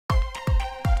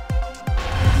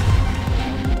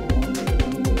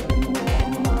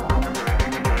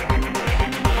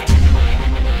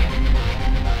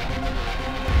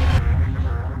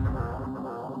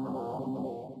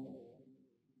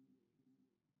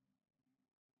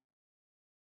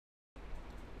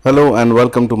Hello and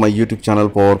welcome to my YouTube channel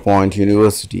PowerPoint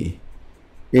University.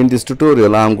 In this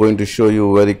tutorial I am going to show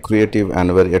you very creative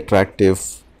and very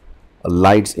attractive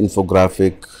lights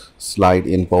infographic slide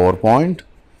in PowerPoint.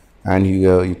 And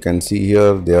here you can see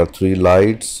here there are three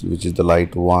lights, which is the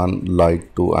light 1,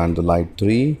 light 2 and the light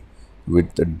 3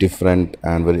 with the different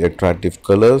and very attractive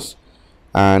colors.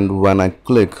 And when I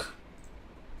click,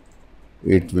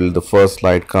 the first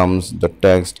light comes, the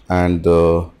text and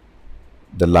the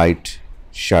light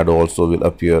shadow also will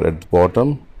appear at the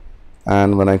bottom,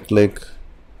 and when I click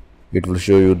it will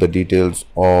show you the details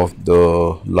of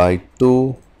the light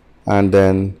 2 and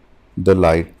then the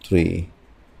light 3.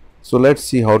 So let's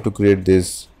see how to create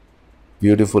this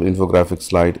beautiful infographic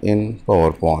slide in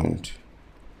PowerPoint.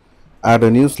 Add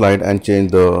a new slide and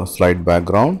change the slide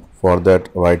background. For that,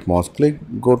 right mouse click,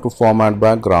 go to format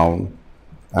background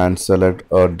and select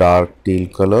a dark teal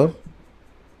color.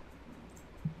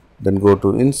 Then go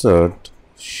to insert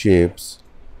shapes,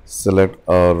 select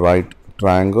a right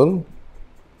triangle,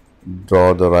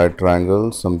 draw the right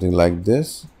triangle something like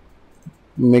this,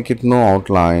 make it no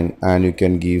outline and you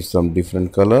can give some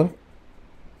different color,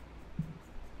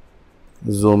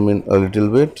 zoom in a little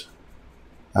bit,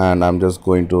 and I'm just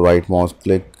going to right mouse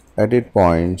click, edit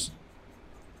points,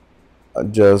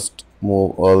 just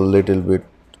move a little bit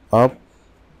up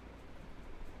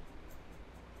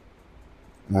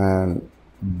and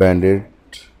bend it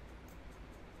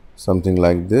something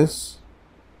like this.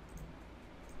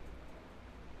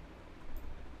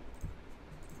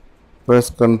 Press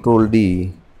Ctrl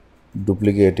D,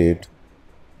 duplicate it,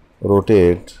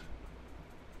 rotate,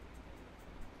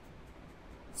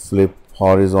 flip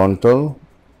horizontal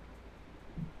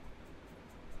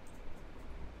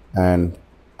and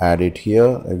add it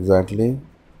here exactly.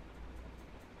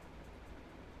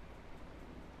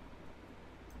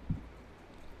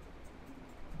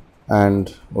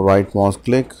 And right mouse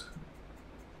click,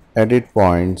 edit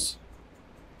points,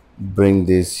 bring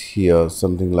this here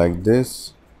something like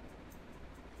this.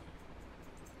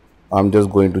 I'm just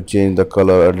going to change the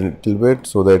color a little bit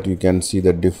so that you can see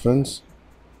the difference,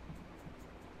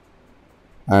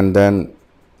 and then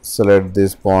select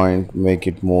this point, make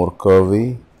it more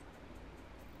curvy,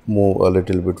 move a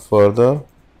little bit further.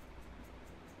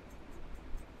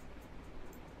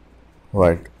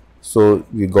 Right, so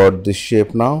we got this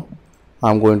shape now.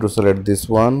 I'm going to select this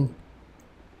one.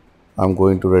 I'm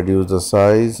going to reduce the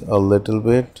size a little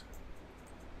bit.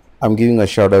 I'm giving a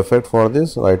shadow effect for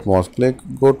this. Right mouse click,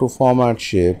 go to format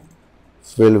shape,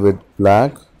 fill with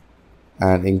black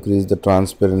and increase the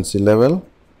transparency level,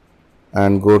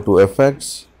 and go to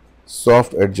effects,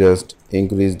 soft adjust,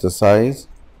 increase the size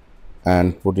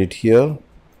and put it here.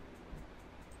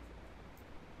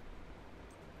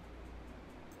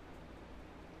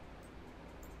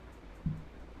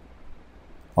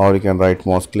 Or you can right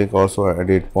mouse click also,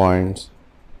 edit points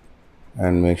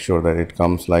and make sure that it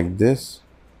comes like this,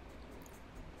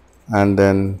 and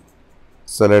then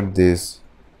select this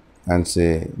and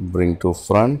say bring to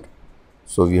front.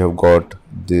 So we have got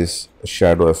this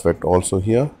shadow effect also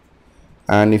here.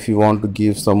 And if you want to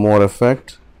give some more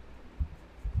effect,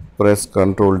 press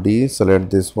Ctrl D, select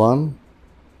this one,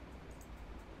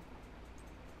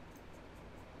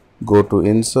 go to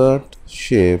insert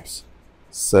shapes,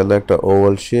 select a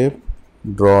oval shape,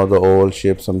 draw the oval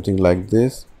shape something like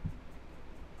this,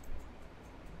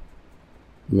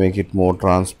 make it more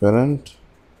transparent,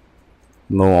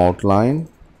 no outline.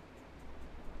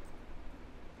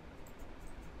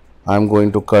 I'm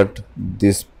going to cut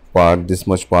this part, this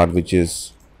much part which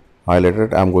is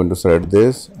highlighted. I'm going to select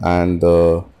this and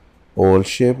the oval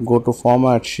shape, go to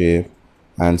format shape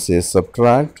and say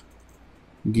subtract,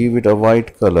 give it a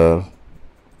white color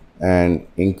and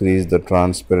increase the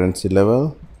transparency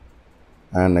level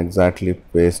and exactly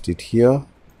paste it here.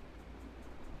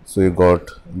 So you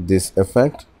got this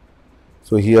effect.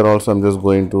 So here also I'm just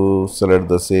going to select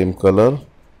the same color,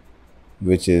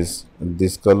 which is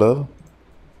this color,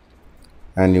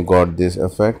 and you got this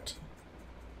effect.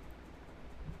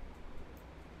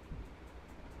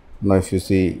 Now if you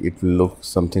see, it will look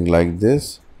something like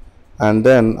this. And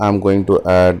then I'm going to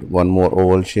add one more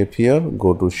oval shape here.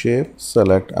 Go to shape,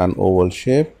 select an oval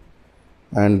shape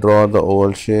and draw the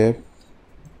oval shape,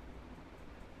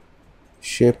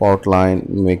 shape outline,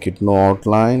 make it no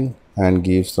outline and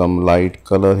give some light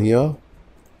color here.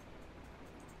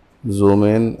 Zoom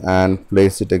in and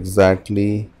place it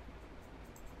exactly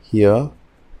here,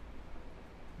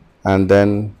 and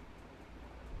then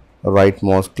right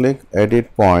mouse click,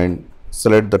 edit point,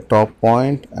 select the top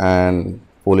point and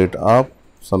pull it up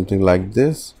something like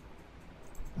this,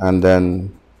 and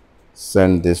then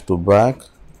send this to back.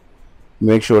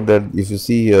 Make sure that if you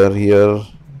see here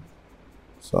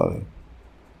Sorry.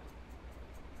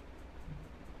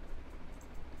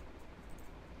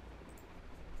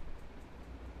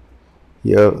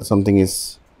 Here something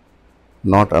is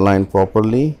not aligned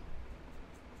properly.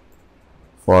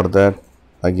 For that,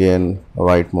 again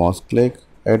right mouse click,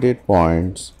 edit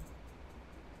points,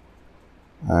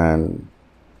 and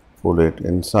pull it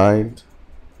inside,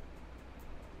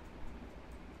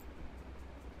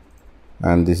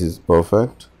 and this is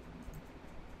perfect.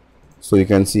 So you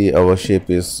can see our shape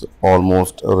is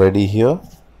almost ready here.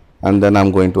 And then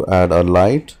I'm going to add a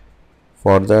light.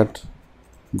 For that,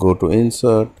 go to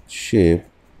insert, shape,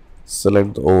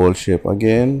 select the oval shape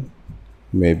again,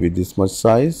 maybe this much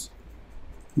size,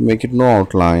 make it no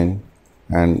outline,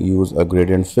 and use a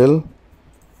gradient fill.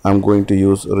 I'm going to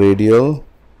use radial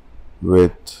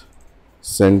with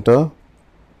center,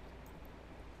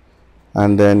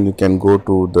 and then you can go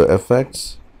to the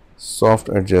effects, soft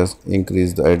adjust,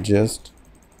 increase the adjust,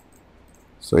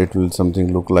 so it will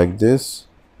something look like this.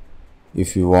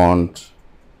 If you want,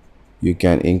 you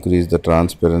can increase the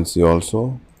transparency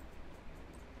also,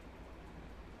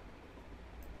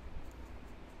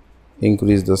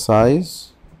 increase the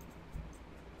size,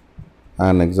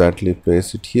 and exactly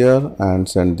place it here and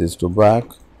send this to back.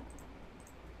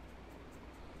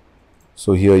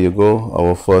 So here you go,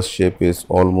 our first shape is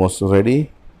almost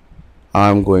ready.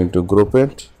 I'm going to group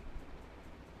it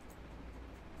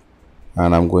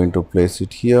and I'm going to place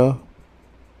it here.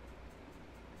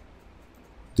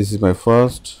 This is my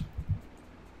first,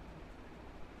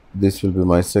 this will be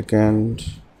my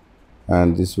second,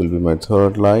 and this will be my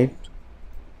third light.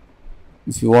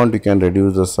 If you want, you can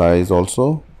reduce the size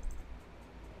also.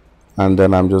 And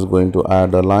then I'm just going to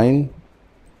add a line,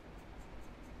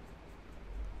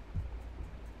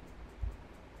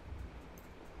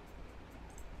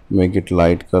 make it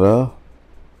light color,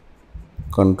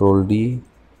 Control D,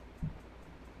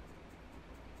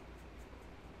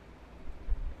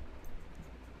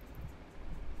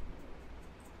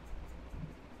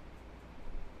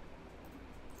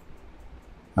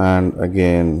 and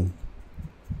again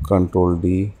Control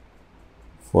D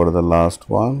for the last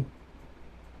one.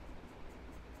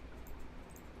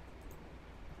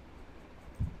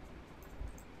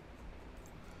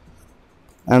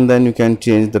 And then you can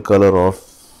change the color of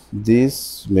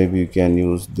this. Maybe you can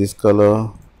use this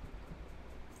color,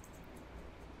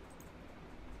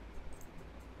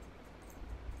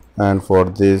 and for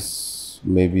this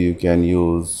maybe you can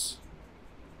use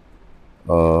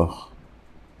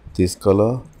this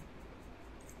color.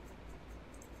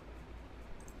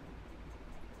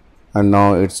 And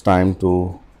now it's time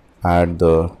to add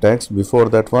the text. Before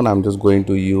that one, I'm just going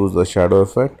to use the shadow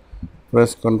effect.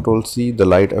 Press Ctrl C, the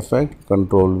light effect,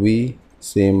 Ctrl V,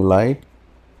 same light.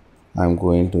 I'm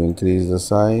going to increase the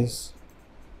size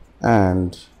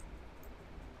and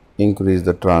increase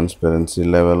the transparency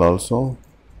level also.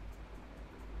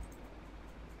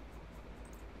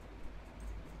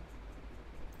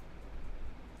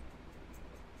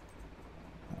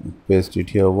 Paste it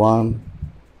here, 1,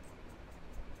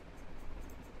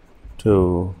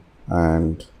 2,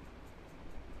 and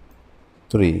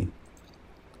 3.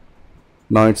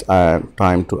 Now it's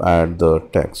time to add the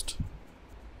text.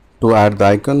 To add the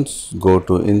icons, go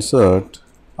to Insert,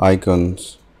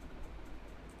 Icons,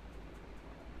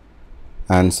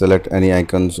 and select any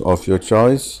icons of your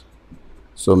choice.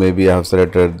 So maybe I have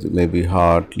selected maybe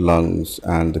heart, lungs,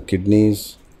 and the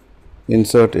kidneys.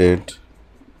 Insert it,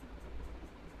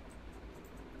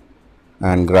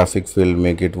 and graphic fill,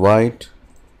 make it white,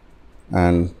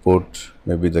 and put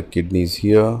maybe the kidneys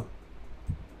here.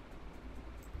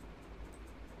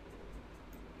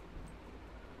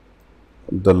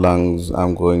 The lungs,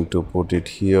 I'm going to put it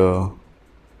here,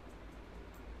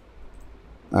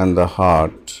 and the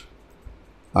heart,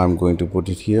 I'm going to put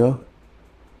it here.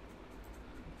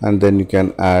 And then you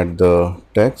can add the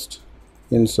text.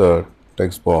 Insert,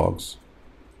 text box,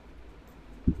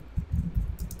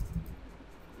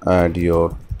 add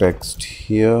your text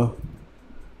here,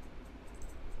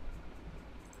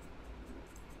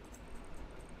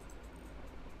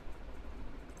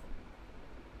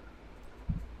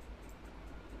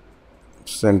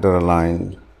 center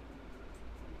align,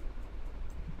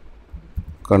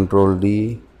 Control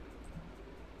D,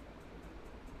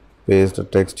 paste the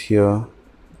text here,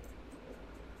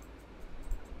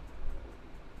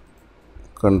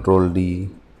 Control D,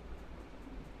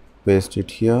 paste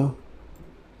it here.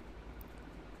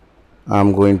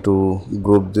 I'm going to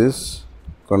group this,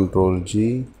 Control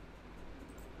G,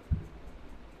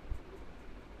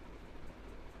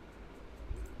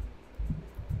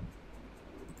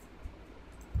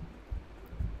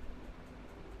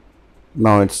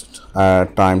 Now it's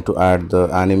time to add the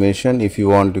animation. If you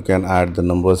want, you can add the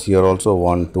numbers here also,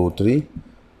 1 2 3.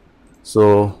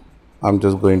 So I'm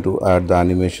just going to add the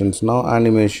animations now.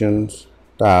 Animations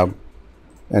tab,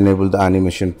 enable the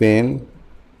animation pane.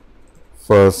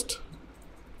 First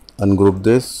ungroup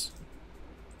this,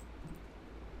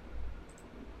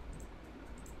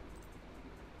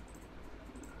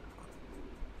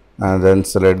 and then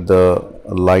select the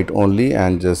light only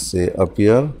and just say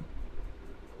appear,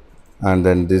 and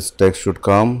then this text should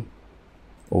come,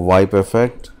 wipe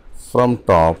effect from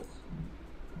top,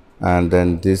 and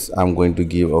then this I'm going to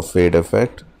give a fade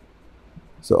effect.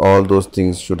 So all those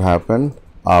things should happen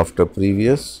after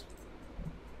previous.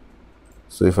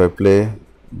 So if I play,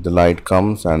 the light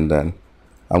comes, and then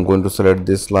I'm going to select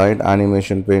this slide,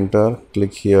 animation painter,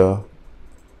 click here,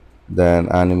 then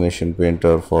animation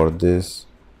painter for this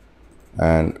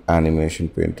and animation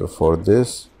painter for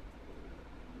this,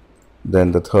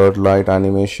 then the third light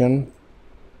animation,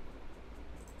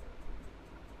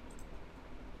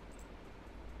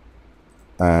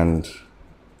 and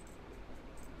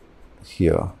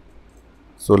here.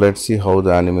 So let's see how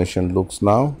the animation looks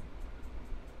now.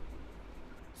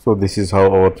 So this is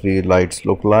how our three lights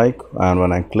look like, and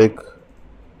when I click,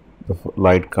 the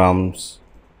light comes,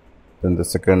 then the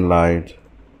second light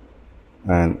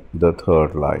and the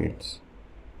third light.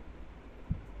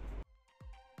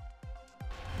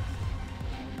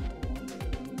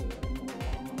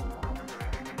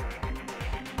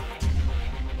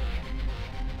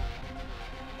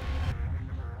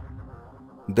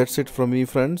 That's it from me,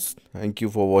 friends. Thank you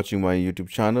for watching my YouTube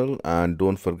channel, and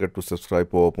don't forget to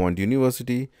subscribe PowerPoint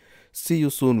University. See you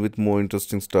soon with more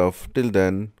interesting stuff. Till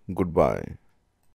then, goodbye.